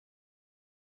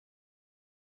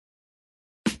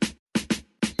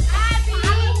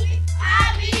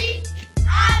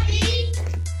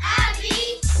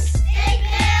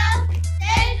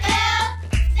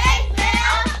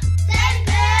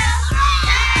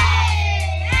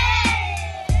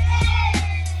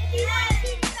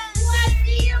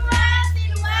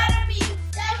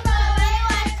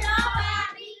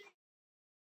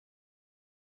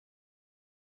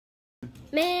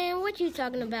Man, what you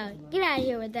talking about? Get out of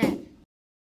here with that.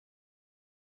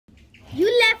 You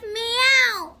left me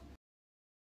out.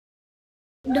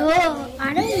 No,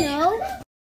 I don't know.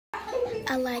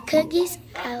 I like cookies.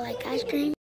 I like ice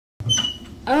cream.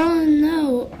 Oh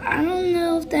no, I don't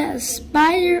know if that's a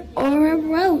spider or a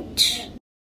roach.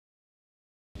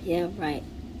 Yeah, right.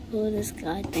 Who this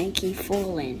guy think he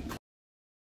fooling?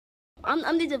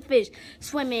 I'm just a fish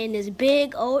swimming in this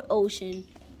big old ocean.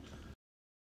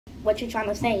 What you trying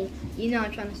to say? You know what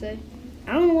I'm trying to say.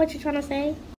 I don't know what you're trying to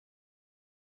say.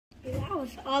 I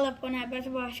was all up on that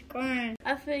basketball screen.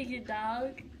 I figured,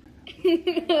 dog.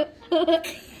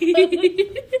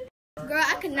 Girl,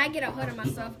 I could not get a hold of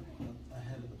myself.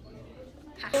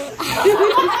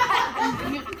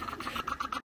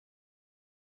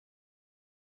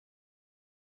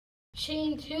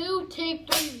 Scene 2,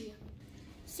 take 3.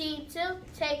 Scene 2,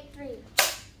 take 3.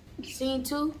 Scene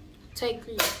 2, take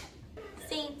 3.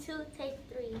 Scene 2, take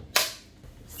 3.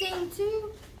 Scene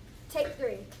 2, take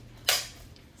 3.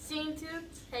 Scene 2,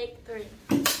 take 3.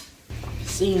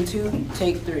 Scene 2,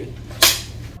 take 3.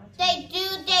 Take 2,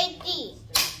 take 3.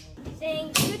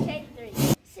 Scene 2, take 3.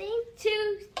 Scene 2,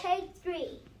 take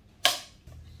 3.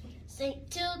 Scene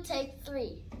 2, take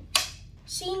 3.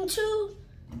 Scene 2,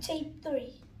 take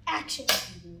 3. Action.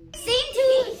 Scene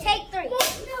 2, take 3.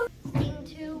 Scene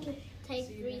 2, take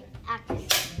 3. Action.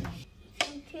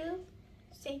 Scene 2,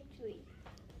 take 3.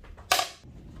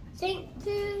 Scene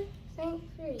 2, take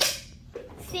 3.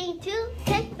 Scene 2,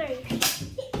 take 3.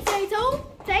 Scene 2,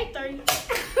 take 3.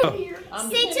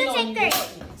 Scene 2, take 3.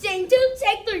 Scene 2,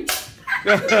 take 3.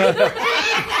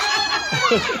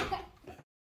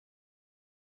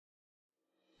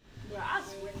 Bro, I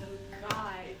swear to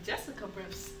God, Jessica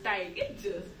breath stank. It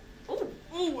just,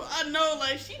 ooh, I know,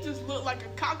 like, she just looked like a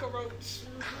cockroach.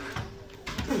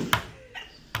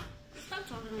 Stop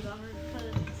talking about her,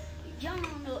 because y'all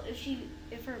don't know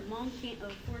if her mom can't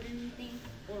afford anything,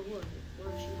 or what, or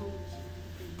if she homeless.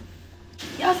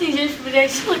 Y'all see Jessica today?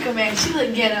 She look a man. She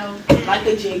look ghetto. Like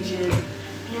a JJ.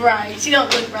 Right. She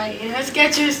don't look right. And her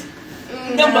Skechers,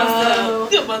 they'll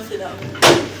bust it up.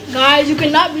 Guys, you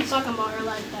cannot be talking about her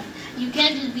like that. You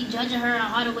can't just be judging her on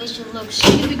how the way she looks.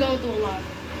 She could be going through a lot.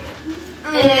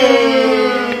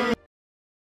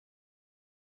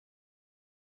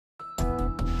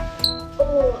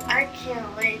 Oh, I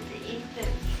can't wait to eat this.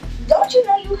 Don't you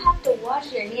know you have to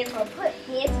wash your hands or put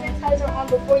hand sanitizer on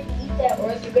before you eat that, or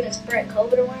else you're going to spread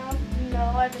COVID around? No,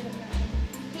 I didn't know.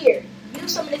 Here,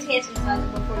 use some of this hand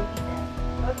sanitizer before you eat that.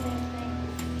 Okay,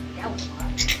 thanks. That was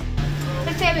hard.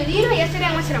 But Taylor, do you know yesterday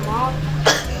I went to the mall?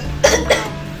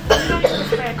 You don't need to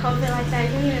spread COVID like that.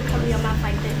 You need to cover your mouth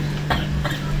like this.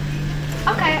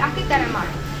 Okay, I'll keep that in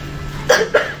mind.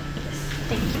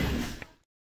 Thank you.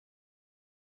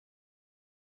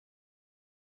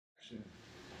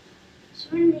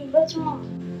 Serenity, what's wrong?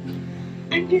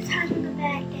 I'm just having a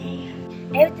bad day.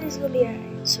 Everything's gonna be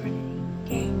alright, Serenity.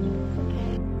 Okay?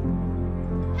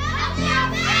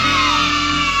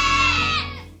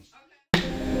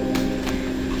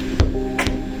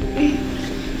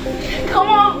 Come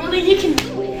on, really, you can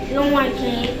do it. No, I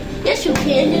can't. Yes, you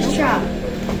can. Just try.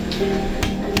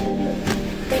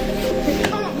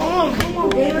 Come on,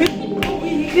 baby.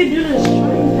 You can do this.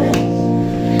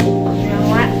 No,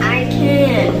 I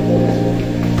can.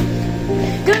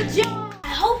 Good job. I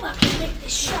hope I can make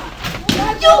this shot.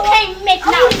 You can't make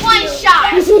not one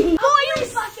shot. Boy, you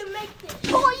fucking make this.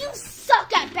 Boy, you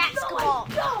suck at basketball.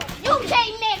 No, you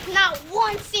can't make not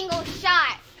one single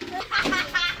shot.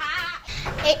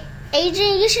 Hey,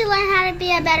 Adrian, you should learn how to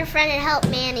be a better friend and help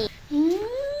Manny.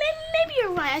 Maybe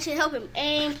you're right. I should help him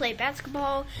aim, play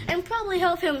basketball, and probably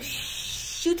help him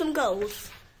shoot some goals.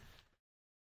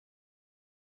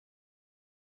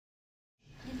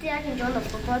 You think I can join the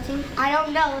football team? I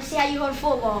don't know. Let's see how you hold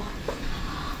football.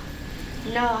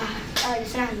 No,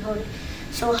 that's not how you hold it.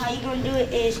 So how you're going to do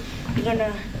it is you're going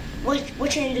to,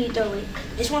 which hand do you throw it?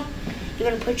 This one? You're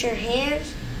going to put your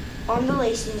hands on the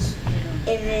laces,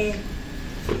 and then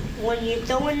when you're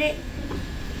throwing it,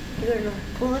 you're going to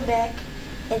pull it back,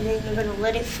 and then you're going to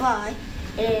let it fly,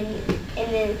 and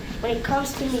then when it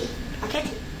comes to me, I'll catch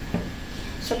it.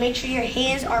 So make sure your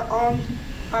hands are on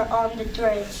the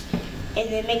threads, and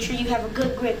then make sure you have a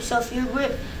good grip. So if your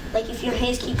grip, like if your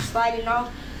hands keep sliding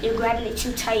off, you're grabbing it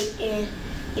too tight, and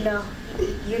you know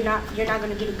you're not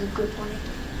gonna get a good grip on it.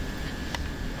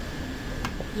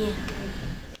 Yeah.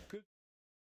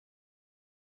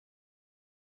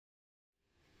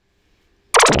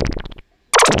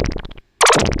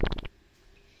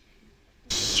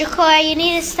 Shakur, you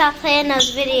need to stop playing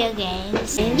those video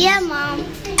games. Yeah, Mom.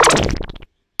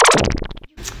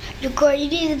 Jacory, you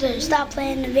need to stop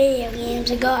playing the video games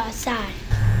and go outside.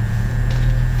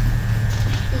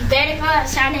 You better go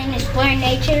outside and explore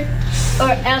nature, or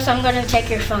else I'm gonna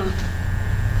take your phone.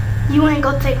 You ain't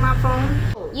gonna take my phone?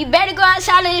 You better go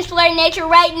outside and explore nature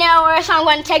right now, or else I'm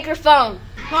gonna take your phone.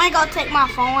 You ain't gonna take my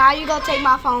phone. How you gonna take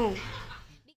my phone?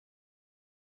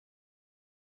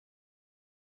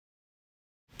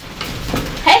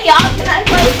 Hey y'all, can I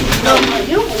play? No,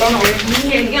 you don't belong here. You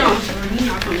can't get on. You're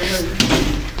not coming to hurt me.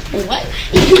 What?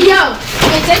 Yo,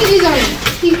 take it easy on him.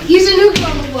 He's a new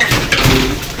from the block.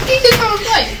 He's just trying to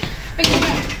play. We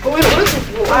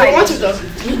don't want to though.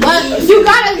 But you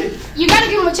gotta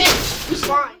give him a chance. He's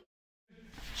fine.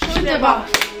 Shoot that ball.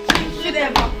 Shoot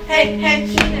that ball. Hey,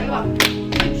 shoot that ball.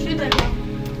 Shoot that ball.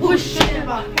 Push, shoot that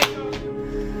ball.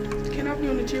 Can I be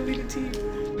on the cheerleading team?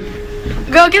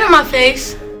 Girl, get in my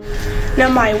face. Now,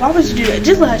 Maya, why would you do that?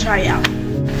 Just let her try it out.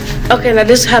 Okay, now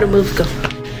this is how the moves go.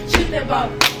 Shoot that ball.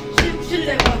 Shoot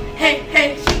that ball.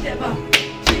 Hey, shoot that ball.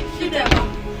 Shoot that ball.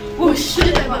 Whoosh,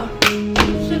 shoot that ball.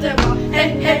 Shoot that ball.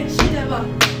 Hey, shoot that ball.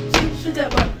 Shoot that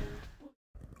ball.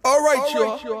 All right,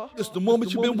 y'all. It's the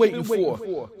moment you've been waiting for.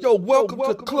 Yo, welcome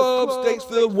to Club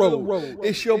Statesville Road.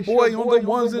 It's your boy on the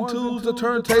ones and twos, the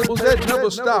turntables that never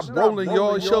stop rolling,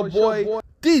 y'all. It's your boy,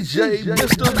 DJ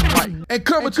Mr. Mike. And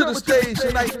coming to the stage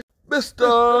tonight, Mr.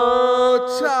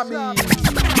 Tommy.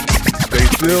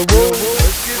 Statesville Road,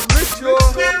 let's get lit,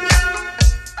 y'all.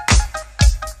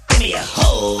 Give me a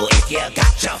hoe if you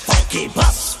got your funky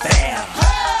bus fare.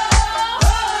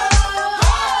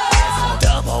 There's a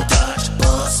double Dutch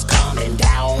bus coming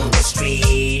down the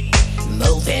street,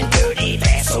 moving dirty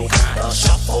fast, so kinda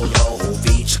shuffle your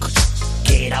feet.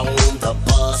 Get on the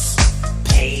bus,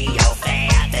 pay your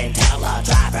fare, then tell a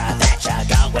driver that you're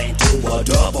going to a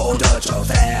double Dutch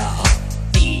affair.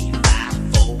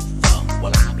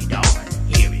 Well, I'll be darned.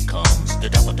 Here it comes. The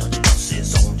double Dutch bus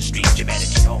is on the street. You better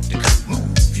get off the cut.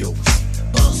 Move your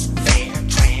feet. Bus fare,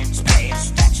 trans pass.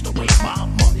 That's the way my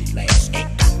money lasts.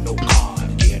 Ain't got no car to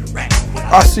get around.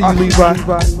 I see you, Levi.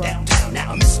 Downtown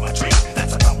now, I miss my train.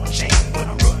 That's a double shame. When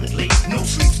I'm running late, no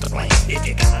sleeps to blame. If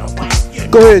you got a way, you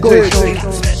Go ahead, Jay.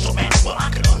 special man. Well,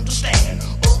 I can understand.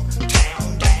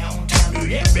 Uptown,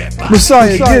 downtown, everybody.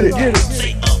 Messiah, get it.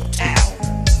 Say uptown.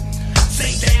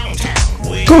 Say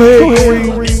downtown. Go ahead, Corey.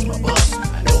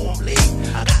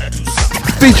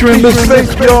 Featuring Miss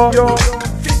Faith, y'all.